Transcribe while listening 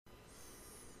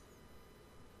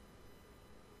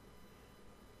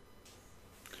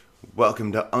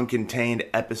Welcome to Uncontained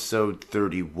episode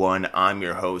 31. I'm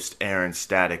your host, Aaron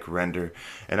Static Render.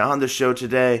 And on the show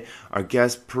today, our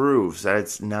guest proves that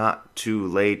it's not too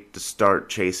late to start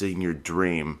chasing your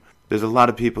dream. There's a lot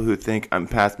of people who think I'm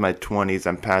past my 20s,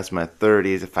 I'm past my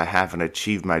 30s. If I haven't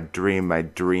achieved my dream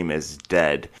is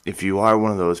dead. If you are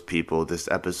one of those people, this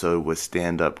episode with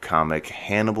stand-up comic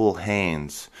Hannibal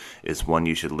Haynes is one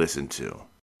you should listen to.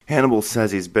 Hannibal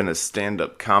says he's been a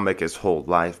stand-up comic his whole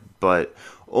life, but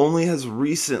only has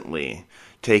recently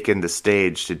taken the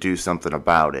stage to do something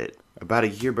about it. About a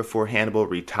year before Hannibal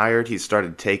retired, he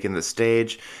started taking the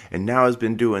stage, and now has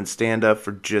been doing stand-up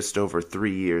for just over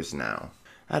 3 years now.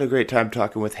 I had a great time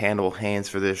talking with Hannibal Haynes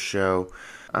for this show.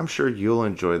 I'm sure you'll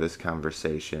enjoy this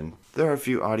conversation. There are a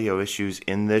few audio issues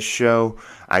in this show.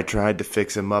 I tried to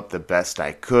fix them up the best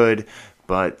I could,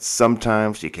 but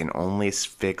sometimes you can only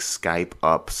fix Skype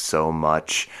up so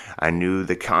much. I knew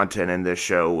the content in this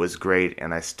show was great,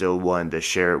 and I still wanted to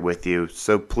share it with you.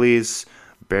 So please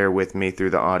bear with me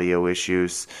through the audio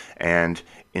issues and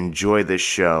enjoy this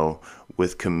show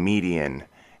with comedian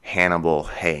Hannibal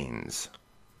Haynes.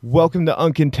 Welcome to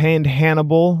Uncontained,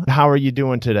 Hannibal. How are you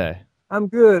doing today? I'm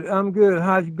good.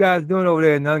 How you guys doing over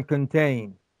there in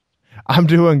Uncontained? I'm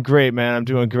doing great, man. I'm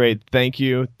doing great. Thank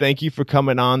you. Thank you for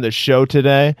coming on the show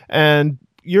today. And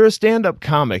you're a stand-up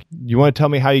comic. You want to tell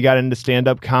me how you got into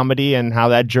stand-up comedy and how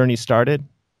that journey started?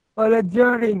 Well, that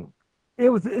journey,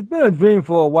 it's been a dream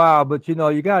for a while, but you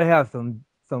gotta have some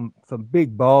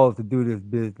big balls to do this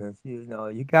business.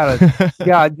 You gotta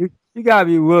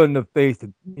be willing to face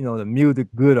the music,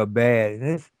 good or bad. And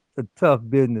it's a tough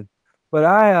business. But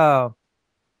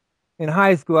in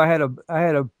high school, I had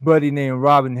a buddy named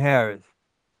Robin Harris,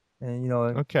 and you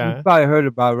probably heard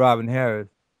about Robin Harris.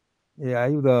 Yeah,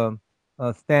 he was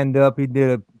a stand-up. He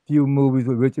did a few movies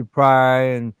with Richard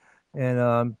Pryor and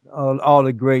all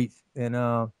the greats. And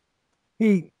I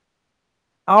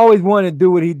always wanted to do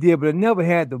what he did, but I never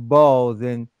had the balls.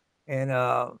 And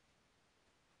as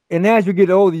you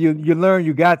get older, you learn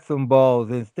you got some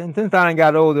balls. And since I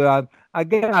got older, I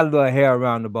got a little hair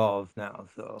around the balls now.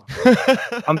 So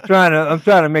I'm trying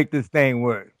to make this thing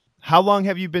work. How long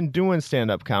have you been doing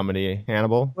stand-up comedy,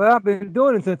 Hannibal? Well, I've been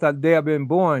doing it since the day I've been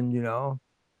born,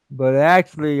 But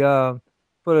actually, for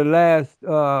the last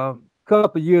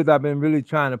couple of years, I've been really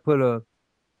trying to put a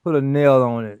nail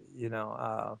on it.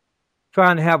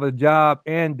 Trying to have a job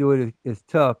and do it is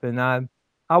tough, and I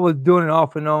was doing it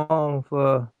off and on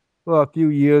for a few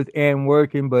years and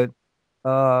working, but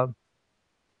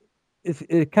it's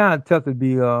kind of tough to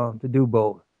do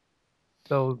both.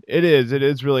 So it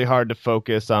is really hard to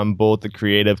focus on both the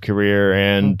creative career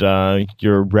and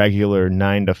your regular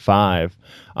 9 to 5.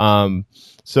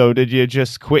 So did you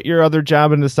just quit your other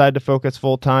job and decide to focus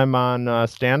full time on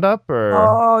stand up, or?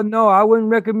 Oh no, I wouldn't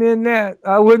recommend that.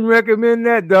 I wouldn't recommend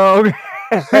that, dog.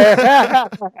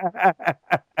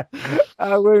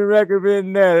 I wouldn't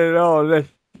recommend that at all. Let's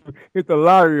hit the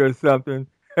lottery or something.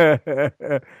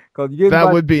 That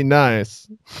would be nice.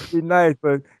 Be nice,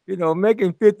 but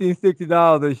making $50,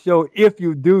 $60 a show if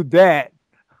you do that.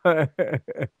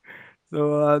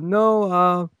 So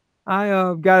no,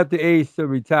 I got up the age to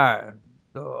retire.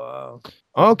 So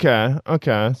okay.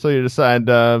 So you decide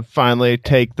to finally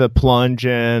take the plunge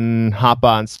and hop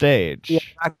on stage. Yeah,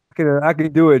 I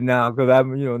can do it now because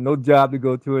I'm no job to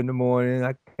go to in the morning.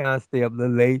 I can't stay up a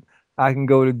little late. I can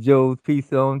go to Joe's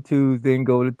Pizza on Tuesday and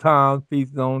go to Tom's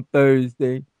Pizza on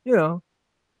Thursday. A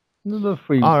little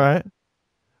free. All right.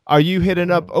 Are you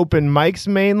hitting up open mics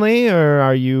mainly, or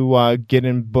are you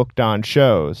getting booked on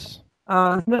shows?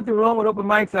 There's nothing wrong with open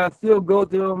mics. I still go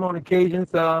to them on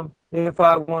occasions. If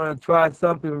I want to try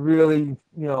something really,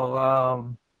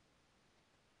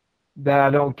 that I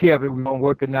don't care if it's going to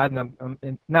work or not,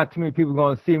 and not too many people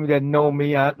going to see me that know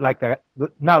me. Not like I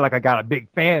got a big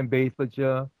fan base, but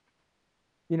you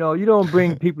don't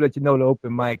bring people that you know to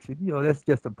open mics. That's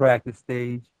just a practice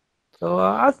stage. So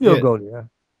I still go there.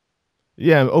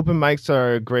 Yeah, open mics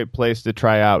are a great place to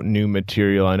try out new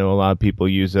material. I know a lot of people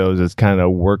use those as kind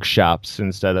of workshops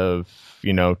instead of,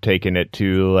 taking it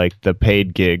to like the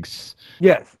paid gigs.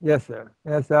 Yes, sir.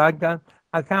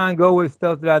 I kind of go with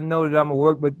stuff that I know that I'm gonna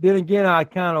work, but then again, I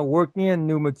kind of work in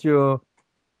new material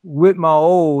with my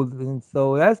old, and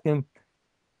so that's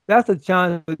a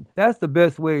challenge. That's the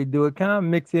best way to do it. Kind of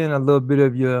mix in a little bit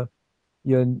of your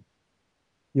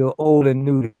old and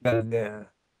new together there,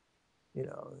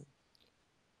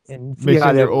 and see mix how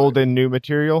in that your old works. and new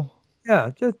material. Yeah,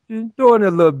 just throw in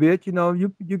a little bit.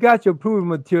 You got your proven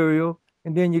material,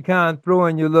 and then you kind of throw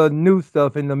in your little new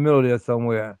stuff in the middle there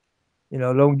somewhere.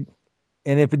 Don't.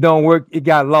 And if it don't work, it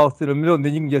got lost in the middle,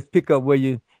 then you can just pick up where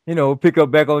pick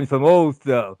up back on some old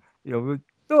stuff. But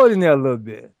throw it in there a little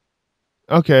bit.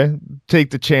 Okay,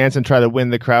 take the chance and try to win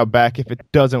the crowd back if it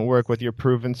doesn't work with your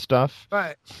proven stuff.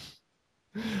 Right.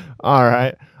 All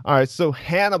right. All right. So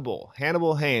Hannibal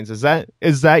Haynes, is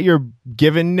that your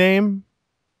given name?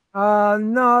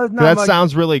 No, it's not That my.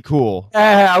 sounds really cool.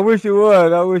 I wish it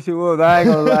was. I wish it was. I ain't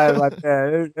gonna lie about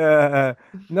that.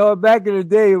 No, back in the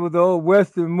day, it was the old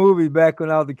Western movie. Back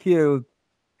when I was a kid, it was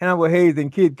Hannibal Hayes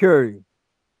and Kid Curry,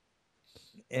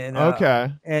 and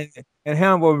Okay. and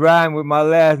Hannibal rhymed with my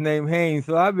last name Haynes.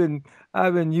 So I've been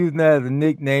using that as a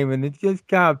nickname, and it just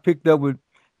kind of picked up with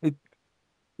it.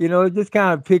 It just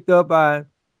kind of picked up.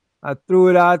 I threw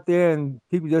it out there, and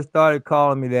people just started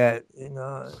calling me that.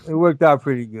 It worked out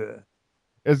pretty good.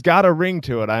 It's got a ring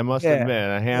to it, I must Yeah, admit.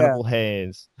 A yeah. Hannibal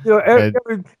Hayes. Every, It,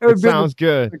 every, it every business sounds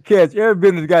good. has a catch. Every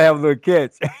business got to have a little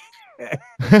catch.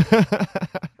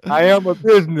 I am a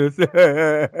business.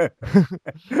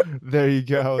 There you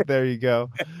go. There you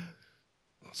go.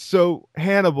 So,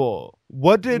 Hannibal,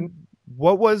 what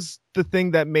was the thing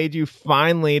that made you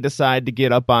finally decide to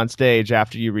get up on stage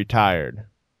after you retired?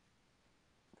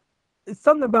 It's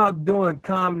something about doing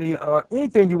comedy or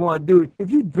anything you want to do. If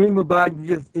you dream about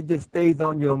it, it just stays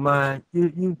on your mind.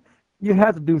 You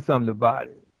have to do something about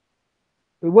it.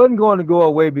 It wasn't going to go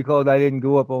away because I didn't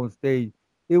go up on stage.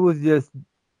 It was just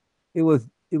it was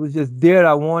just there.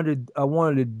 I wanted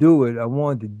to do it. I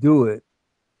wanted to do it,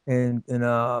 and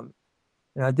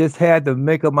I just had to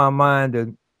make up my mind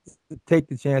to take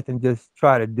the chance and just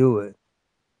try to do it.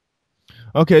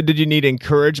 Okay, did you need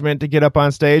encouragement to get up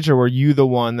on stage, or were you the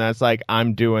one that's like,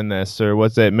 I'm doing this? Or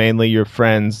was it mainly your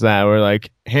friends that were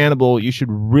like, Hannibal, you should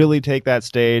really take that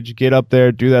stage, get up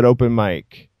there, do that open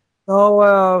mic? Oh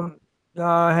well, no,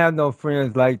 I have no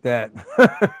friends like that.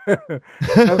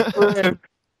 My friends,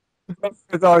 my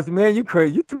friends always, man, you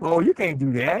crazy, you too old, you can't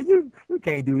do that. You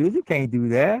can't do this, you can't do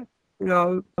that. You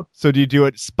know, So do you do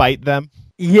it spite them?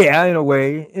 yeah, in a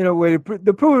way,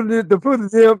 the proof of them and the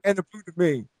proof of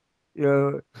me.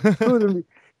 The proof of me.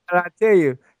 And I tell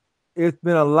you, it's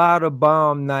been a lot of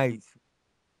bomb nights,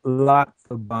 lots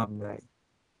of bomb nights.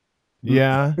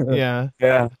 Yeah, yeah.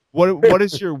 Yeah. What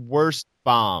is your worst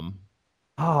bomb?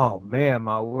 Oh man,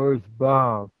 my worst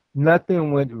bomb.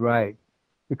 Nothing went right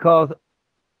because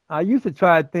I used to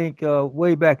try to think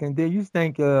way back in there. You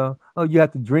think, oh, you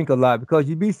have to drink a lot because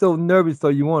you be so nervous, so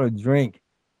you want to drink.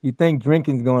 You think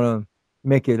drinking's gonna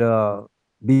make it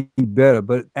be better,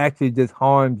 but actually it just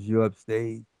harms you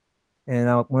upstage.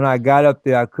 And when I got up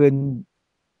there, I couldn't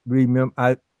remember.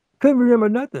 I couldn't remember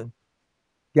nothing.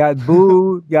 Got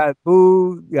booed, got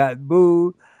booed, got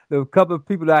booed. The couple of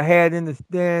people that I had in the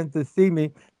stands to see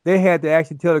me, they had to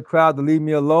actually tell the crowd to leave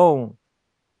me alone.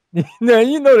 Now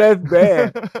you know that's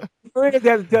bad. Friends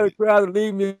had to tell the crowd to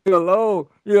leave me alone.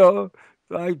 So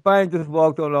I finally just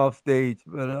walked on off stage.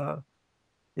 But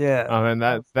yeah. I mean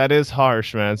that is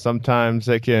harsh, man. Sometimes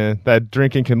that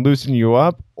drinking can loosen you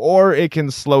up or it can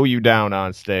slow you down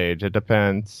on stage. It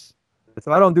depends.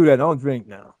 So I don't do that. I don't drink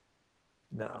now.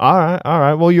 No. All right, all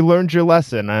right. Well, you learned your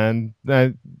lesson, and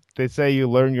they say you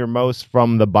learn your most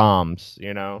from the bombs.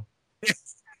 You know.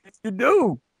 You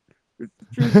do. It's the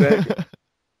truth, baby.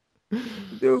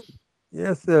 You do.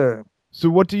 Yes, sir. So,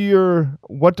 what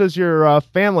does your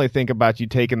family think about you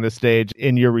taking the stage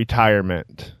in your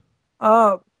retirement?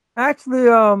 Uh,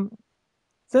 Actually,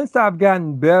 since I've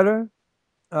gotten better,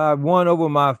 I've won over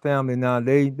my family now.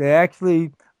 They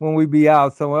actually, when we be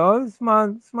out somewhere, oh, it's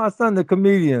my son, the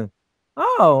comedian.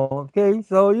 Oh, okay.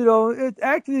 So it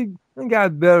actually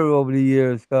got better over the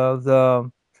years because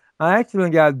I actually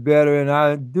got better, and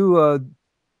I do a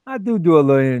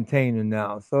little entertaining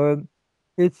now. So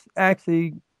it's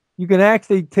actually you can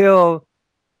actually tell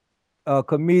a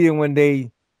comedian when they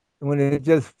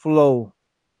just flow,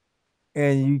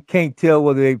 and you can't tell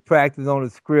whether they practice on a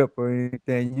script or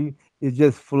anything. It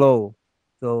just flow.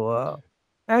 So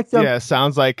actually, Yeah,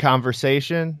 sounds like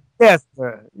conversation. yes,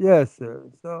 sir, yes, sir.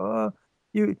 So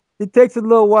it takes a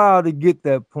little while to get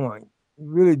that point. It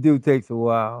really do takes a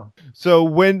while. So,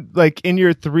 when like in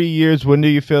your 3 years, when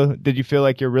did you feel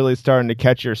like you're really starting to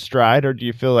catch your stride, or do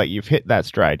you feel like you've hit that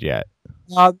stride yet?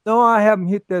 No, I haven't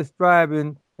hit that stride,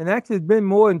 and actually it's been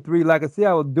more than three. Like I said,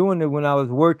 I was doing it when I was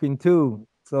working too.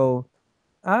 So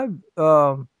I've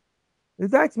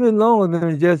it's actually been longer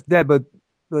than just that, but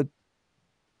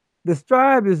the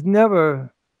strive is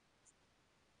never.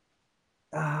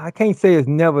 I can't say it's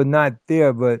never not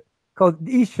there, but because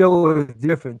each show is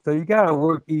different, so you gotta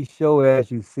work each show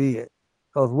as you see it.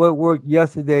 Because what worked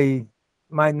yesterday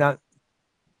might not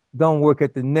don't work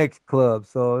at the next club.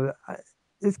 So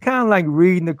it's kind of like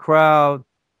reading the crowd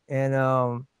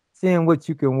and seeing what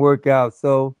you can work out.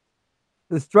 So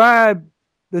the strive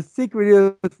the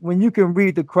secret is when you can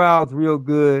read the crowds real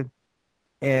good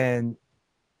and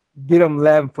get them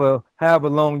laughing for however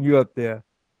long you're up there.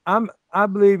 I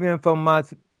believe in from my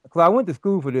because I went to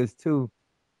school for this too,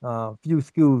 few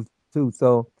schools too.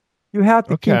 So you have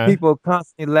to keep Okay. people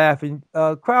constantly laughing.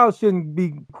 Crowds shouldn't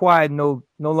be quiet no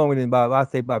longer than about I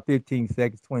say about 15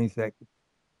 seconds, 20 seconds.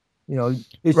 You know,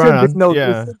 Right on. it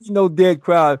Yeah. shouldn't be no dead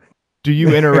crowd. Do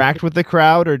you interact with the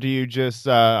crowd, or do you just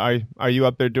are you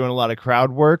up there doing a lot of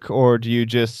crowd work, or do you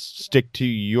just stick to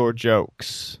your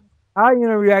jokes? I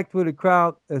interact with the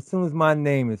crowd as soon as my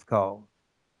name is called.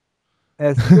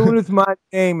 As soon as my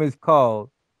name is called,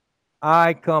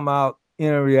 I come out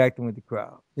interacting with the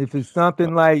crowd. If it's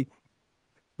something like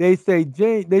they say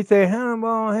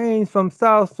Hannibal Haynes from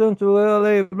South Central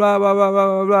LA, blah blah blah blah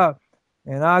blah blah,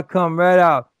 and I come right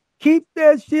out. Keep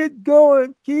that shit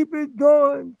going. Keep it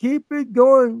going. Keep it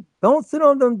going. Don't sit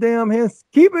on them damn hands.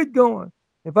 Keep it going.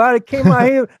 If I had came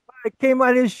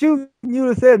out here shooting, you'd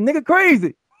have said, "Nigga,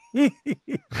 crazy." So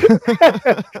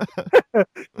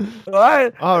All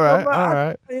right, all I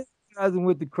right. energizing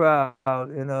with the crowd,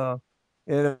 and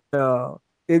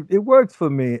it works for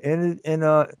me, and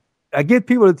I get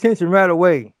people attention right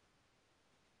away.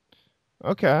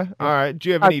 Okay. All And right. Do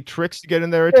you have I, any tricks to get in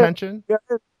their yeah, attention? yeah,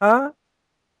 huh?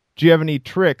 Do you have any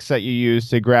tricks that you use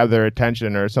to grab their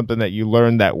attention, or something that you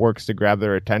learned that works to grab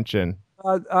their attention?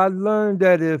 I learned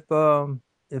that if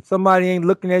somebody ain't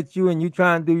looking at you and you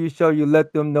try and do your show, you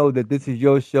let them know that this is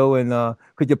your show, and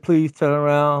could you please turn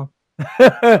around?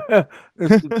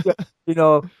 you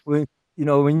know when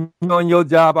when you're on your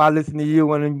job, I listen to you.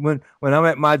 When I'm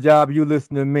at my job, you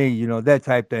listen to me. You know that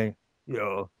type thing. You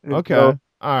know, and so Okay.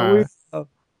 All we. right.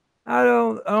 I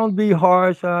don't be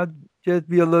harsh. I just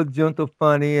be a little gentle,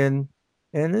 funny, and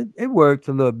it works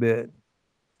a little bit.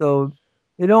 So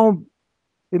it don't.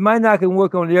 It might not can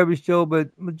work on every show, but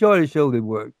majority of shows it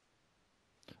works.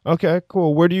 Okay,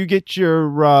 cool. Where do you get your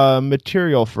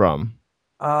material from?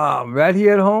 Right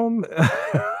here at home,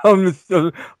 on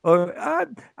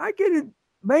I get it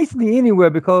basically anywhere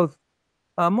because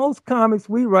most comics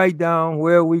we write down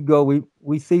where we go.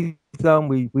 We see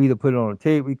something, we either put it on a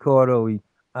tape recorder.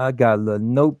 I got little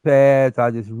notepads. I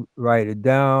just write it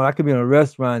down. I could be in a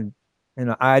restaurant and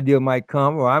an idea might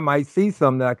come, or I might see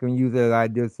something that I can use as an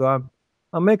idea. So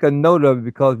I make a note of it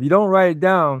because if you don't write it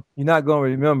down, you're not gonna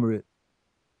remember it.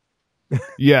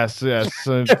 Yes, yes.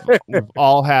 We've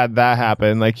all had that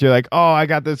happen. Like you're like, oh, I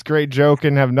got this great joke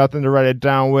and have nothing to write it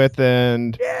down with,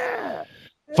 and Yeah.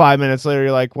 5 minutes later,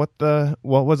 you're like, what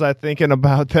was I thinking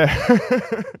about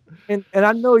there? And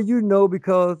I know you know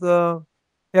because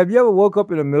have you ever woke up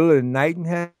in the middle of the night and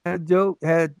had a joke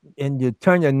and you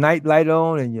turn your night light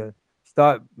on and you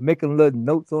start making little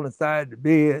notes on the side of the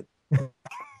bed?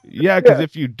 Yeah, because Yeah,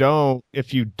 if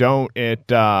you don't,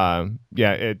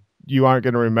 you aren't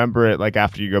gonna remember it like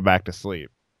after you go back to sleep.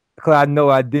 because I know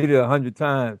I did it 100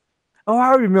 times. Oh,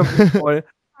 I remember in the morning.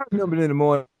 I remember in the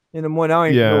morning. In the morning, I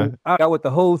didn't Yeah. know I got what the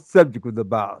whole subject was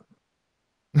about.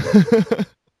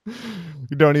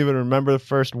 You don't even remember the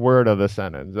first word of the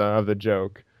sentence of the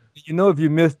joke. You know, if you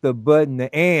missed the button,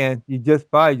 the and, you just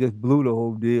probably just blew the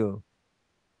whole deal.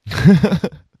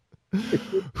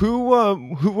 Who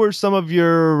were some of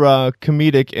your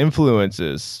comedic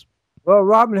influences? Well,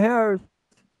 Robin Harris,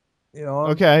 you know,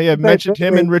 Okay, yeah, he played mentioned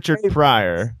him and Richard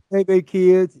Pryor. Baby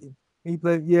Kids. He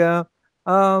played, yeah.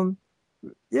 Um,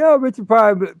 yeah, Richard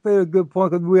probably played a good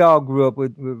point because we all grew up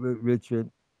with Richard.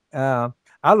 Uh,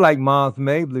 I like Miles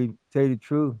Mabley, to tell you the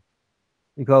truth,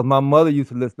 because my mother used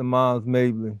to listen to Miles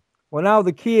Mabley. When I was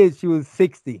a kid, she was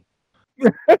 60.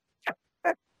 You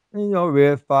know,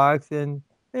 Red Fox and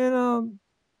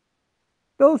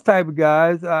those type of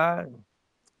guys. I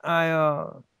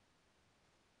I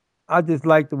just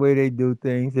like the way they do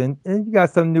things, and you got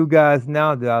some new guys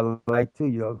now that I like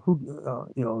too.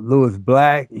 Lewis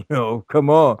Black. You know, come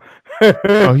on,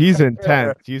 Oh, he's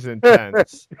intense. He's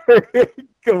intense.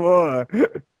 come on,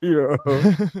 you know.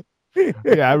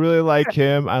 Yeah, I really like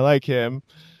him. I like him.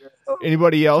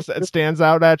 Anybody else that stands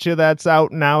out at you that's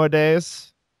out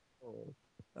nowadays?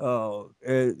 Oh,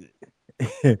 and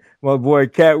my boy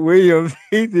Cat Williams,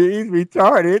 he's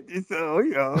retarded. So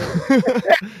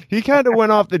He kind of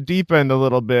went off the deep end a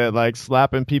little bit, like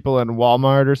slapping people in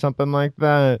Walmart or something like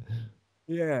that.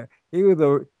 yeah, he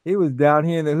was down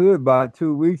here in the hood about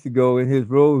 2 weeks ago in his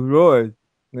Rolls Royce.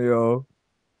 You know,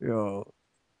 you know,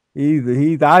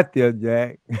 he's out there,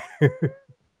 Jack.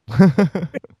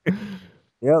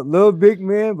 Yeah, little big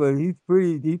man, but he's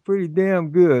pretty damn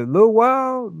good. Little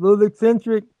wild, little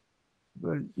eccentric,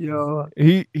 but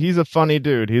He's a funny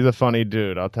dude. He's a funny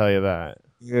dude, I'll tell you that.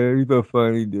 yeah, he's a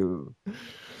funny dude.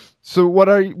 So what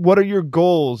are your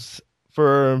goals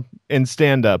for in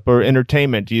stand up or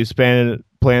entertainment? Do you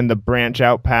plan to branch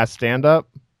out past stand up?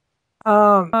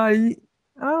 I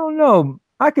don't know.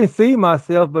 I can see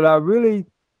myself, but I really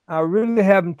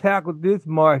haven't tackled this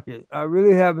market. I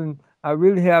really haven't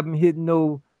hit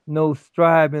no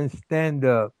stride in stand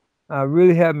up. I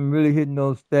really haven't really hit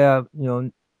no stab.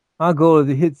 My goal is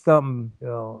to hit something.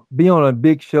 Be on a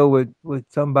big show with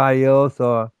somebody else,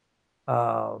 or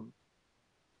um,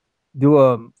 do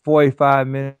a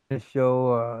 45-minute show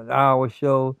or an hour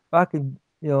show. If I can,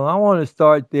 I want to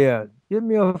start there.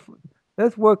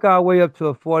 Let's work our way up to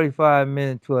a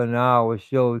 45-minute to an hour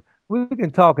show. We can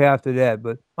talk after that,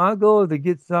 but my goal is to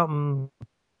get something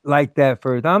like that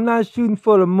first. I'm not shooting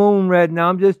for the moon right now.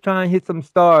 I'm just trying to hit some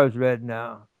stars right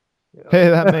now. Hey,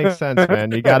 that makes sense,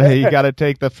 man. You gotta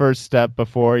take the first step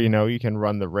before you can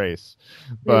run the race.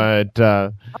 But yeah,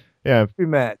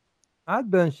 Laundromat.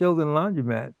 I've done shows in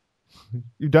laundromat.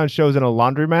 you've done shows in a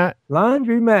laundromat?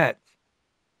 Laundromat.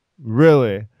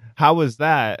 Really? How was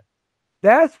that?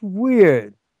 That's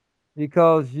weird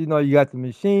because you got the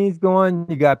machines going,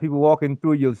 you got people walking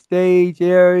through your stage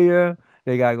area,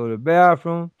 they gotta go to the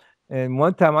bathroom. And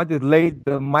one time I just laid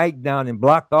the mic down and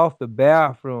blocked off the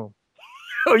bathroom.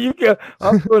 Oh,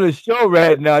 I'm doing a show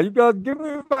right now. You gotta give me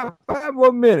about 5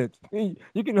 more minutes.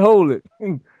 You can hold it.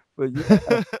 But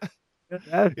yeah,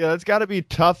 that's, Yeah, it's got to be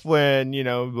tough when,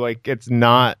 like it's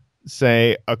not,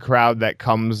 say, a crowd that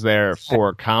comes there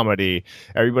for comedy.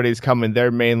 Everybody's coming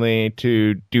there mainly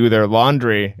to do their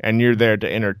laundry and you're there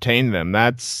to entertain them.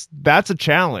 That's a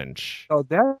challenge.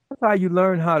 that's how you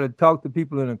learn how to talk to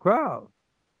people in a crowd.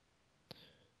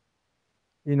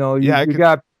 Yeah, I You could.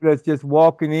 got people that's just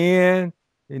walking in,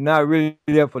 they're not really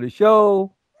there for the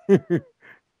show. you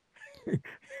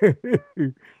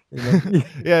know,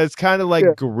 Yeah, it's kind of yeah,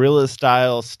 like guerrilla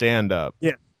style stand up.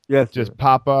 yeah, yes, sir. Just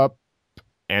pop up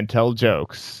and tell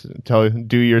jokes.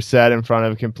 Do your set in front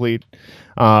of complete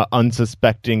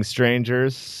unsuspecting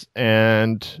strangers,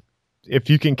 and if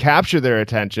you can capture their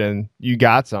attention, you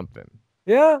got something.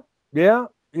 Yeah, yeah,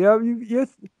 yeah.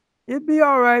 It'd be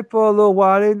all right for a little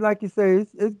while. Like you say,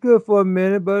 it's good for a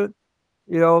minute, but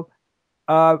you know,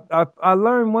 I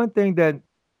learned one thing that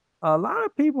a lot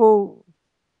of people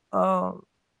uh,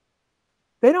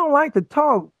 they don't like to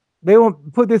talk. They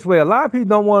won't put it this way. A lot of people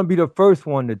don't want to be the first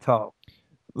one to talk.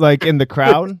 Like in the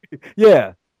crowd.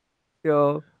 Yeah, you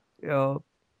know, you know,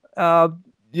 uh,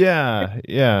 Yeah,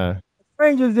 yeah.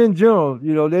 strangers in general.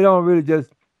 They don't really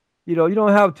just. You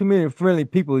don't have too many friendly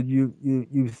people you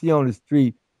see on the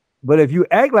street. But if you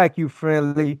act like you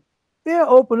friendly, they'll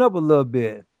open up a little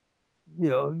bit.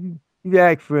 You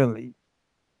act friendly.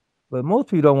 But most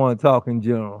people don't want to talk in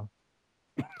general.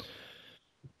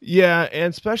 Yeah,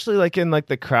 and especially like in like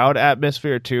the crowd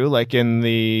atmosphere too, like in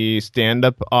the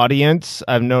stand-up audience,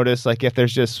 I've noticed like if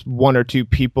there's just one or two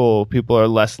people are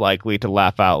less likely to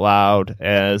laugh out loud,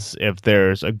 as if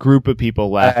there's a group of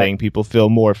people laughing, people feel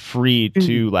more free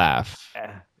to laugh.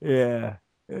 Yeah,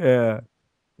 yeah,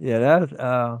 yeah. That's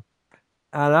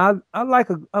and I like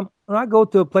when I go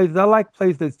to a place, I like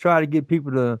places that try to get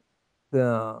people to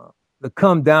to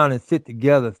come down and sit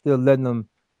together, still letting them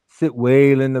sit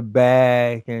way in the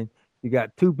back, and you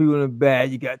got two people in the back,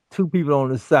 you got two people on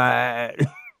the side.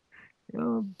 you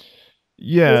know,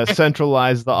 Yeah,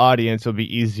 centralize the audience will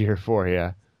be easier for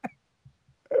you.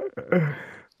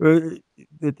 but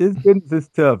this business is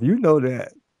tough. You know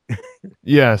that.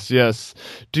 Yes, yes.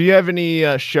 Do you have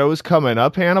any shows coming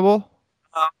up, Hannibal?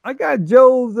 I got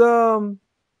Joe's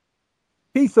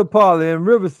Pizza Parlor in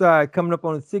Riverside coming up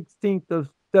on the 16th of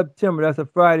September. That's a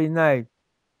Friday night.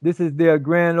 This is their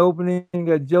grand opening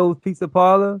at Joe's Pizza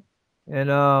Parlor, and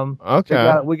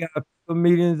Okay. we got a few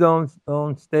meetings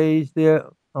on stage there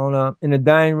on in the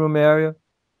dining room area.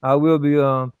 I will be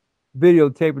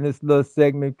videotaping this little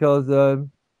segment because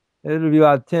it'll be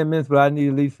about 10 minutes, but I need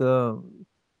at least uh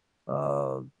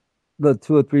little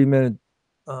 2 or 3 minute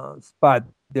spot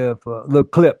there for a little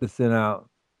clip to send out.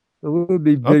 So we'll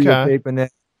be Okay. videotaping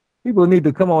that. People need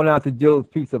to come on out to Joe's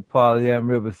Pizza Parlor there in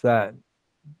Riverside.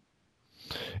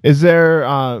 Is there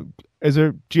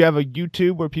do you have a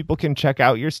YouTube where people can check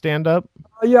out your stand up?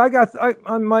 Yeah,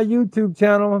 on my YouTube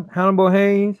channel, Hannibal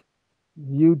Haynes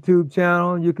YouTube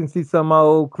channel. You can see some of my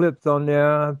old clips on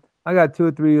there. I got 2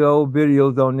 or 3 old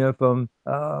videos on there from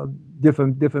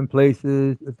different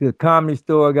places. The Comedy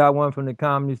Store, I got one from the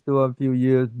Comedy Store a few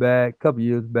years back, couple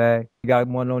years back. I got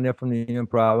one on there from the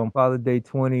Improv on Father's Day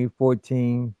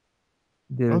 2014.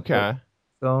 Okay.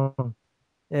 So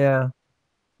yeah,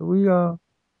 we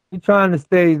trying to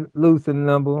stay loose and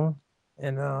nimble,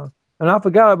 and I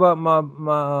forgot about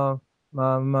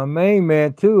my main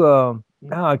man too.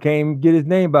 Now I can't even get his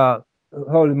name out.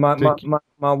 Hold it, Think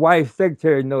my wife's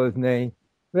secretary knows his name.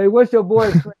 Hey, what's your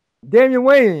boy's name? Damian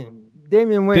Wayne.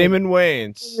 Damian Wayne. Damon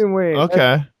Wayans. Damian Wayne.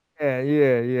 Okay.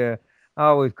 Yeah. I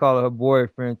always call her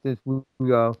boyfriend. Since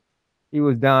he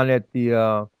was down at the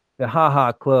Ha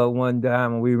Ha Club one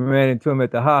time, and we ran into him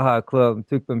at the Ha Ha Club and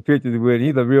took some pictures with him.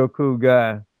 He's a real cool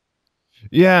guy.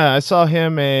 Yeah, I saw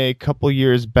him a couple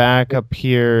years back up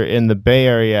here in the Bay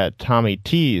Area at Tommy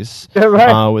T's. Yeah,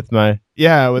 right. With my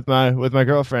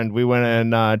girlfriend. We went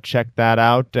and checked that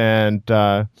out, and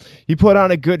he put on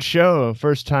a good show.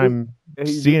 First time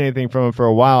seeing anything from him for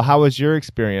a while. How was your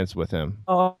experience with him?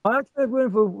 My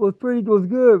experience was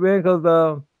good, man.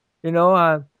 Because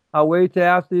I waited till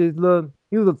after his little.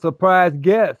 He was a surprise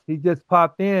guest. He just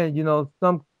popped in.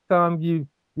 Sometimes you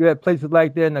at places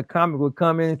like that, and a comic would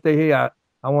come in and say, "Hey, I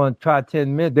want to try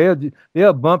 10 minutes."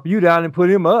 They'll bump you down and put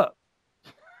him up.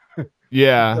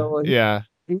 Yeah, So yeah.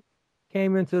 he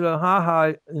came into the Ha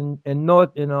Ha in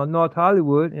North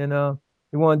Hollywood, and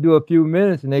he wanted to do a few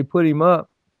minutes, and they put him up.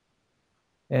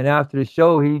 And after the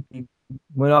show, he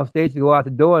went off stage to go out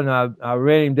the door, and I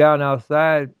ran him down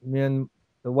outside, me and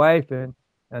the wife, and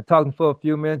I talked to him for a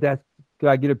few minutes. Could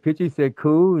I get a picture? He said,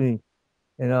 "Cool."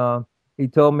 And he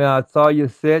told me, "I saw your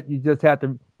set. You just have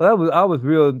to." Well, I was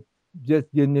real just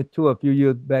getting into a few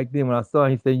years back then when I saw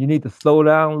him. He said, "You need to slow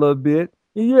down a little bit."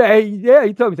 Yeah.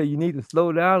 He told me, "You need to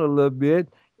slow down a little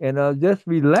bit and just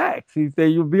relax." He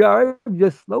said, "You'll be all right.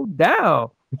 Just slow down.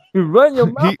 You run your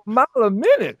mouth a mile a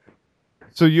minute."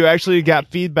 So you actually got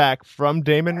feedback from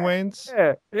Damon Wayans?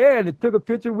 Yeah, and it took a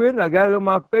picture with it. I got it on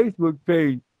my Facebook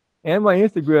page and my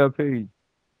Instagram page.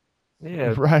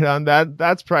 Yeah. Right on.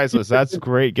 That's priceless. That's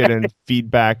great getting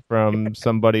feedback from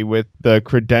somebody with the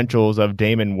credentials of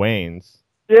Damon Wayans.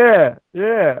 Yeah.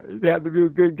 You have to be a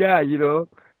good guy,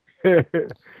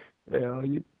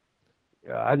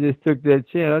 I just took that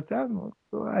chance. I thought, I'm gonna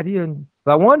go out here and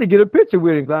I wanted to get a picture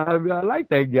with him. I like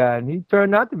that guy, and he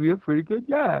turned out to be a pretty good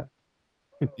guy.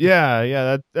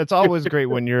 Yeah. That's always great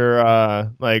when you're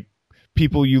like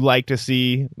people you like to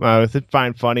see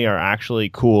find funny are actually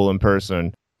cool in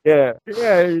person. Yeah.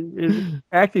 He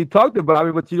actually talked about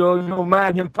me, but you don't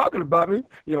mind him talking about me.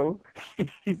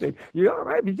 He said, "You're all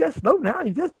right. You just slow down.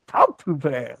 You just talk too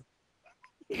fast."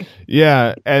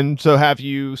 Yeah, and so have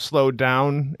you slowed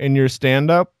down in your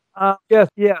stand-up? Yes.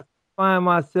 Find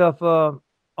myself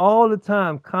all the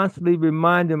time, constantly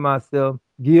reminding myself,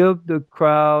 give the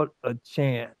crowd a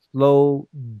chance. Slow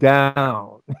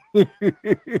down.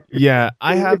 Yeah,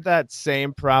 I have that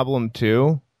same problem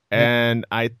too. And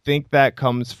I think that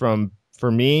comes from, for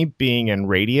me, being in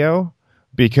radio,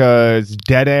 because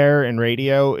dead air in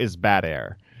radio is bad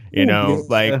air.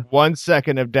 Like 1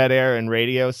 second of dead air in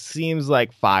radio seems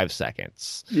like 5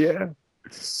 seconds. Yeah.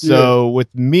 So with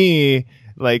me,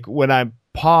 like when I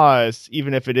pause,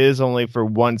 even if it is only for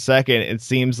 1 second, it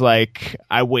seems like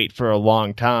I wait for a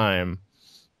long time.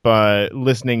 But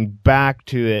listening back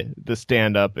to the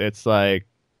stand-up, it's like,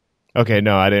 okay,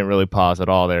 no, I didn't really pause at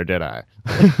all there, did I?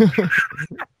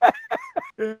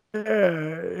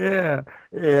 Yeah.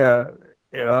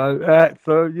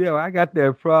 So I got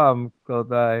that problem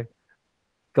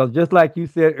because just like you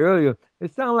said earlier,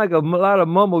 it sounded like a lot of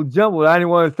mumble jumble. I didn't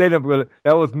want to say that, but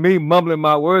that was me mumbling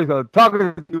my words because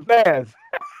talking too fast.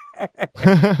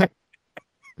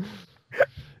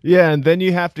 Yeah, and then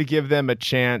you have to give them a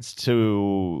chance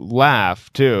to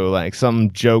laugh too. Like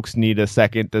some jokes need a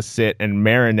second to sit and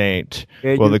marinate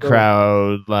while the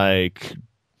crowd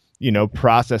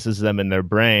processes them in their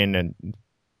brain. And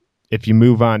if you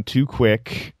move on too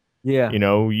quick,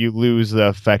 you lose the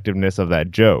effectiveness of that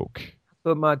joke.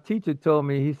 So my teacher told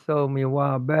me, he told me a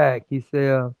while back, he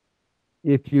said,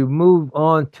 if you move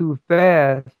on too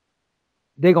fast,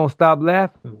 they're gonna stop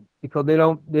laughing because they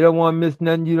don't want to miss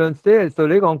nothing you done said. So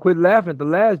they're gonna quit laughing at the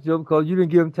last joke because you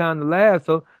didn't give them time to laugh.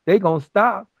 So they're gonna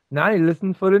stop. Now they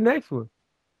listen for the next one.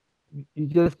 You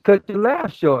just cut your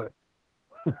laugh short.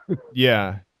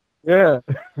 Yeah. Yeah.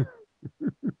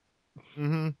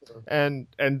 Mm-hmm.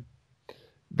 And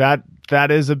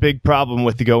that is a big problem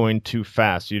with going too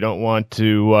fast. You don't want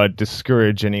to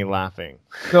discourage any laughing.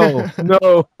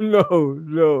 No.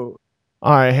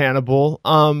 All right, Hannibal.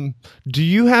 Do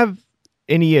you have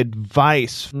any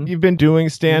advice? Mm-hmm. You've been doing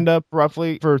stand-up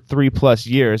roughly for 3+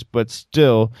 years, but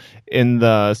still in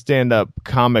the stand-up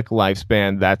comic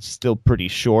lifespan, that's still pretty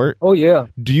short. Oh yeah.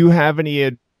 Do you have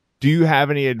any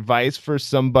advice for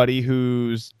somebody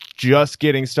who's just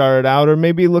getting started out or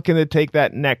maybe looking to take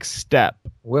that next step?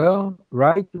 Well,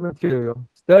 write your material,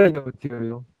 study your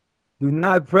material. Do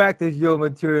not practice your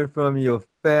material from your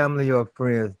family or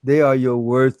friends. They are your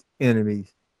worst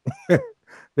enemies.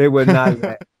 They will not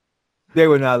laugh. They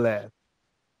will not laugh.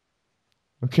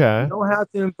 Okay. You don't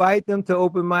have to invite them to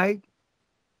open mic,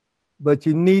 but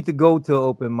you need to go to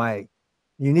open mic.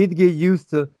 You need to get used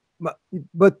to.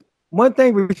 But one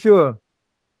thing for sure,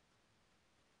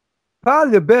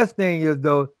 probably the best thing is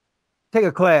though, take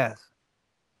a class.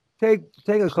 Take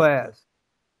a class.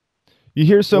 You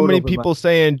hear so Go to many open people mic.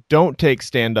 saying don't take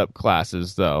stand-up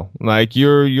classes though. Like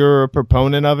you're a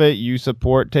proponent of it. You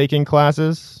support taking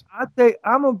classes?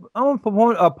 I'm a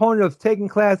opponent of taking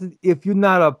classes if you're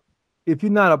not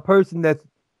a person that's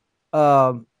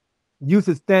um used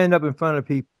to stand up in front of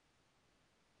people.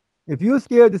 If you're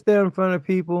scared to stand in front of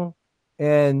people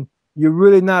and you're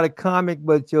really not a comic,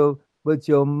 but your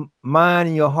mind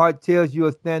and your heart tells you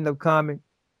a stand-up comic,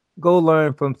 go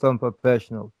learn from some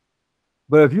professionals.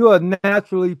 But if you're a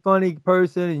naturally funny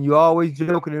person and you're always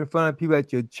joking in front of people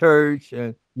at your church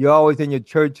and you're always in your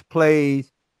church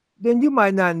plays, then you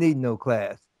might not need no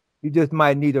class. You just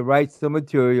might need to write some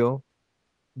material,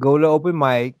 go to open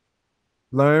mic,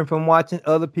 learn from watching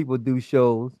other people do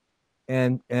shows,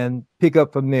 and pick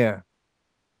up from there.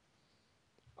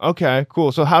 Okay,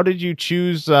 cool. So how did you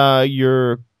choose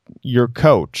your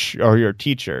coach or your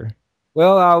teacher?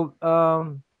 Well,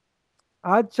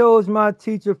 I chose my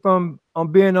teacher from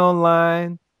on being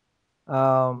online.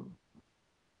 Um,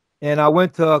 and I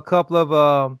went to a couple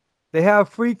of they have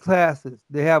free classes.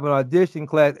 They have an audition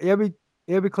class. Every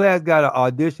class got an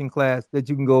audition class that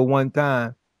you can go one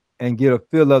time and get a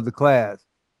feel of the class.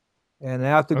 And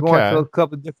after going to Okay. a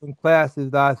couple of different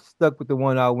classes, I stuck with the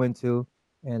one I went to,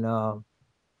 and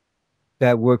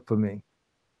that worked for me.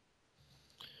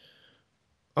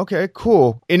 Okay,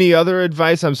 cool. Any other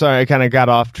advice? I'm sorry, I kind of got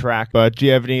off track, but do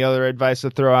you have any other advice to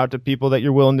throw out to people that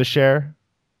you're willing to share?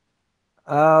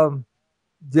 Um,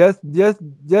 just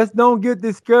don't get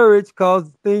discouraged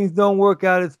because things don't work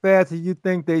out as fast as you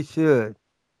think they should.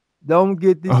 Don't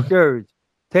get Okay. discouraged.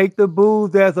 Take the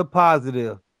booze as a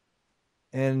positive.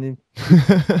 And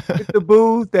get the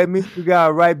booze, that means you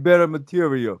gotta write better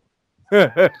material.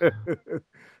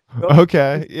 Don't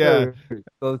Okay, get yeah. discouraged.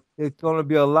 So it's gonna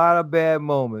be a lot of bad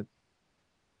moments.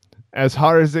 As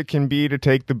hard as it can be to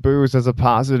take the booze as a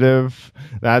positive,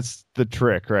 that's the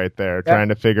trick right there, Yeah. trying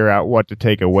to figure out what to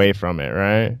take away from it,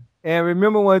 right? And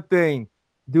remember one thing,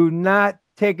 do not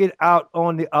take it out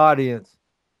on the audience.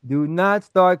 Do not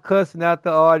start cussing out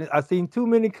the audience. I've seen too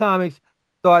many comics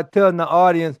start telling the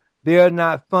audience they're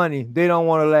not funny. They don't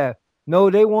want to laugh. No,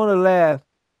 they want to laugh.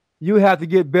 You have to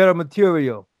get better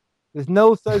material. There's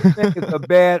no such thing as a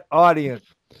bad audience.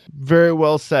 Very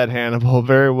well said, Hannibal.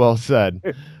 Very well said.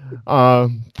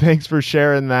 Thanks for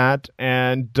sharing that.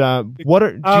 And do you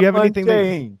have anything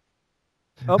Unchained.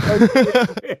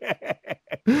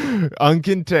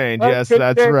 Uncontained? Yes,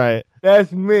 that's Uncontained. right.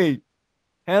 That's me.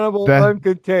 Hannibal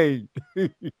Uncontained.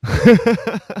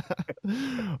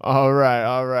 All right,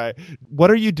 all right.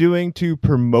 What are you doing to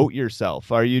promote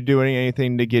yourself? Are you doing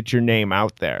anything to get your name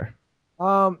out there?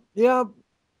 Yeah,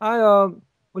 I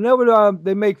whenever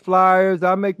they make flyers,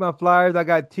 I make my flyers. I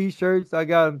got T-shirts. I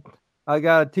got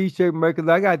a T-shirt maker.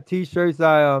 I got T-shirts.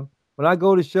 When I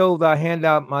go to shows, I hand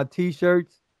out my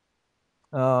T-shirts.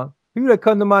 People that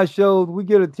come to my shows, we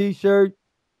get a T-shirt.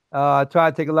 I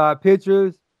try to take a lot of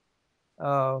pictures.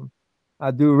 Um,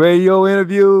 I do radio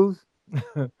interviews.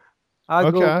 I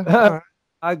Okay. go,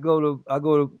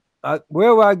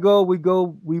 wherever I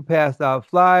go, we pass out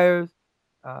flyers.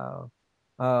 Uh,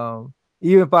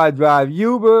 Even if I drive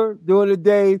Uber during the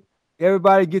day,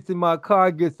 everybody gets in my car,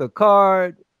 gets a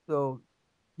card. So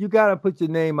you gotta put your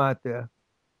name out there.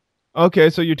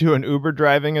 Okay, so you're doing Uber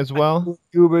driving as well?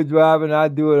 Uber driving, I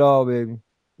do it all, baby.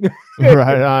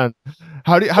 Right on.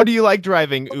 How do you like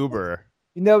driving Uber?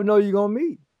 You never know you're gonna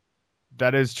meet.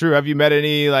 That is true. Have you met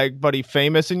any buddy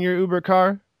famous in your Uber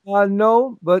car? I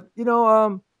know, but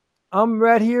I'm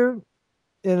right here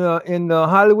in the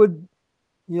Hollywood,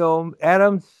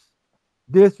 Adams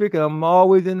district, and I'm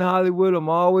always in Hollywood. I'm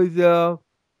always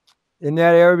in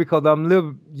that area because I'm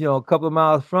living, a couple of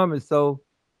miles from it. So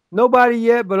nobody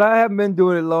yet, but I haven't been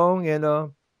doing it long. And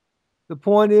the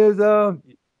point is,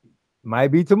 might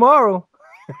be tomorrow.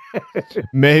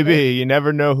 Maybe. You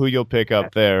never know who you'll pick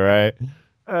up there, right?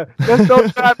 Just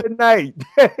don't drive at night.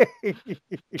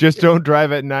 Just don't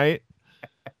drive at night.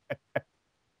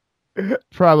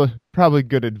 Probably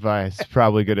good advice.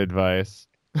 Probably good advice.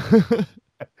 The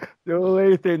old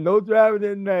lady said, "No driving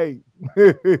at night."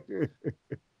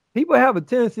 People have a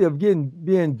tendency of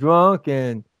being drunk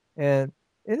and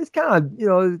it's kind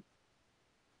of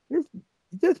it's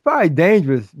just probably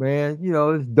dangerous, man.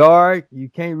 It's dark. You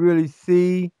can't really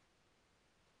see.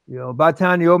 By the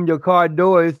time you open your car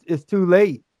door, it's too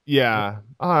late. Yeah.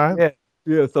 All right. Yeah.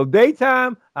 Yeah, so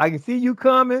daytime, I can see you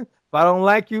coming. If I don't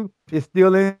like you, it's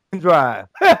still in drive.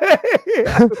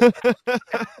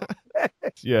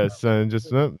 Yes, and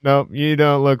just nope, you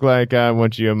don't look like I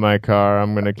want you in my car.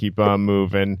 I'm gonna keep on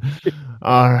moving.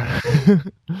 All right.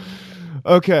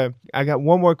 Okay, I got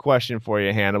one more question for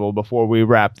you, Hannibal, before we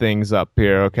wrap things up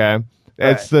here. Okay,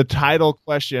 it's the title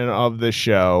question of the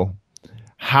show.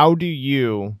 How do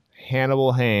you,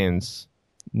 Hannibal Haynes,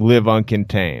 live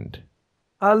uncontained?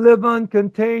 I live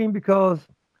uncontained because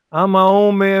I'm my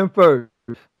own man first.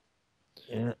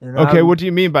 And okay, what do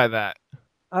you mean by that?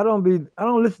 I don't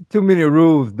listen to too many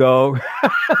rules, dog.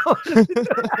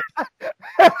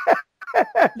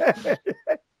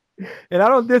 And I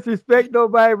don't disrespect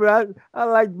nobody, but I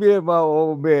like being my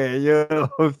own man, you know.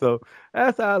 So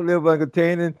that's how I live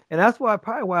uncontained. And that's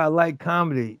probably why I like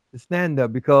comedy, the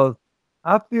stand-up, because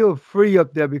I feel free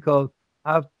up there because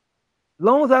as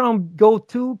long as I don't go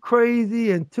too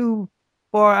crazy and too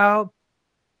far out,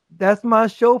 that's my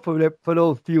show for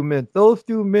those few minutes. Those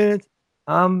few minutes,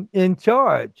 I'm in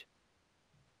charge.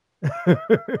 I'm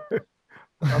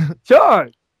in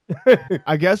charge.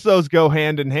 I guess those go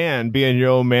hand in hand, being your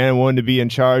own man and wanting to be in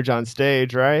charge on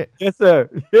stage, right? Yes, sir.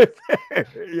 Yes, sir.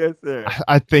 Yes, sir.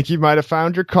 I think you might have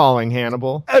found your calling,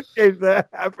 Hannibal. Okay, sir.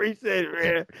 I appreciate it,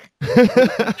 man.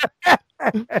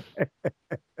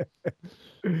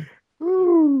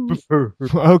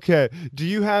 Okay. Do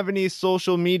you have any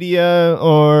social media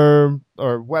or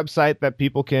website that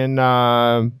people can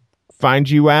find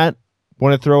you at?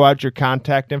 Want to throw out your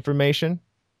contact information?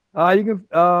 You can.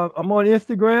 I'm on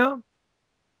Instagram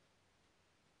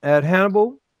at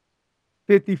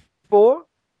Hannibal54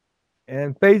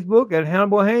 and Facebook at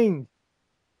Hannibal Haynes,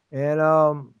 and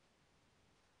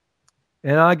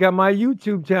I got my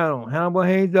YouTube channel, Hannibal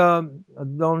Haynes, on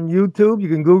YouTube. You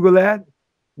can Google that.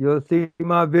 You'll see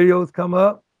my videos come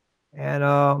up, and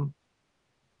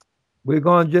we're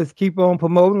gonna just keep on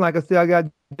promoting. Like I said, I got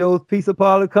Joe's Pizza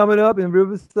Parlor coming up in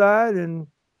Riverside, and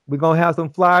we're going to have some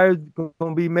flyers going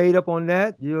to be made up on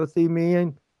that. You'll see me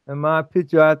and my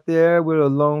picture out there with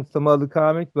along some other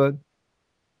comics. But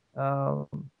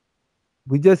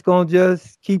we just going to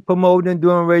just keep promoting and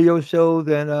doing radio shows.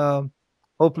 And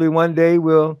hopefully one day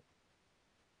we'll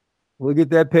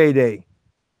get that payday.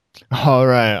 All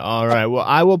right. All right. Well,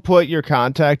 I will put your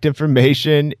contact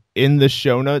information in the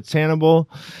show notes, Hannibal.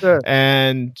 Sure.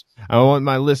 And I want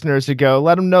my listeners to go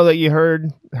let them know that you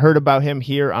heard about him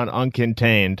here on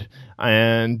Uncontained.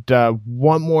 And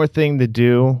one more thing to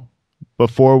do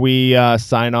before we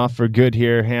sign off for good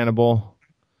here, Hannibal.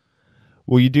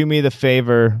 Will you do me the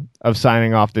favor of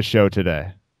signing off the show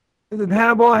today? This is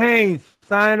Hannibal Haynes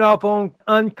signing off on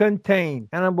Uncontained.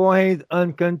 Hannibal Haynes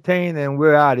Uncontained, and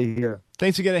we're out of here.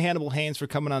 Thanks again to Hannibal Haynes for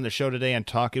coming on the show today and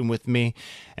talking with me.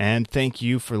 And thank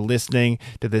you for listening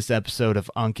to this episode of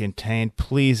Uncontained.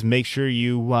 Please make sure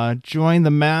you join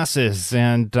the masses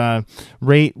and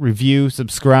rate, review,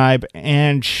 subscribe,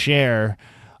 and share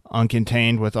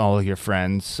Uncontained with all of your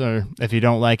friends. Or if you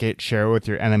don't like it, share it with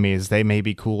your enemies. They may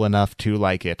be cool enough to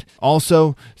like it.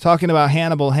 Also, talking about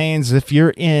Hannibal Haynes, if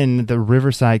you're in the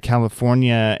Riverside,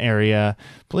 California area,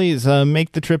 please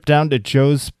make the trip down to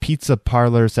Joe's Pizza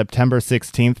Parlor September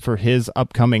 16th for his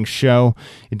upcoming show.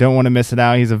 You don't want to miss it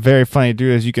out. He's a very funny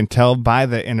dude, as you can tell by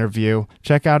the interview.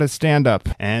 Check out his stand-up.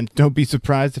 And don't be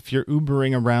surprised if you're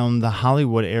Ubering around the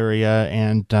Hollywood area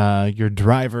and your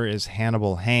driver is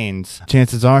Hannibal Haynes.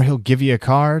 Chances are he'll give you a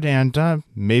card and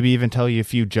maybe even tell you a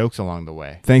few jokes along the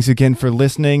way. Thanks again for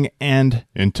listening, and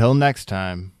until next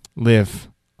time, live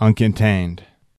uncontained.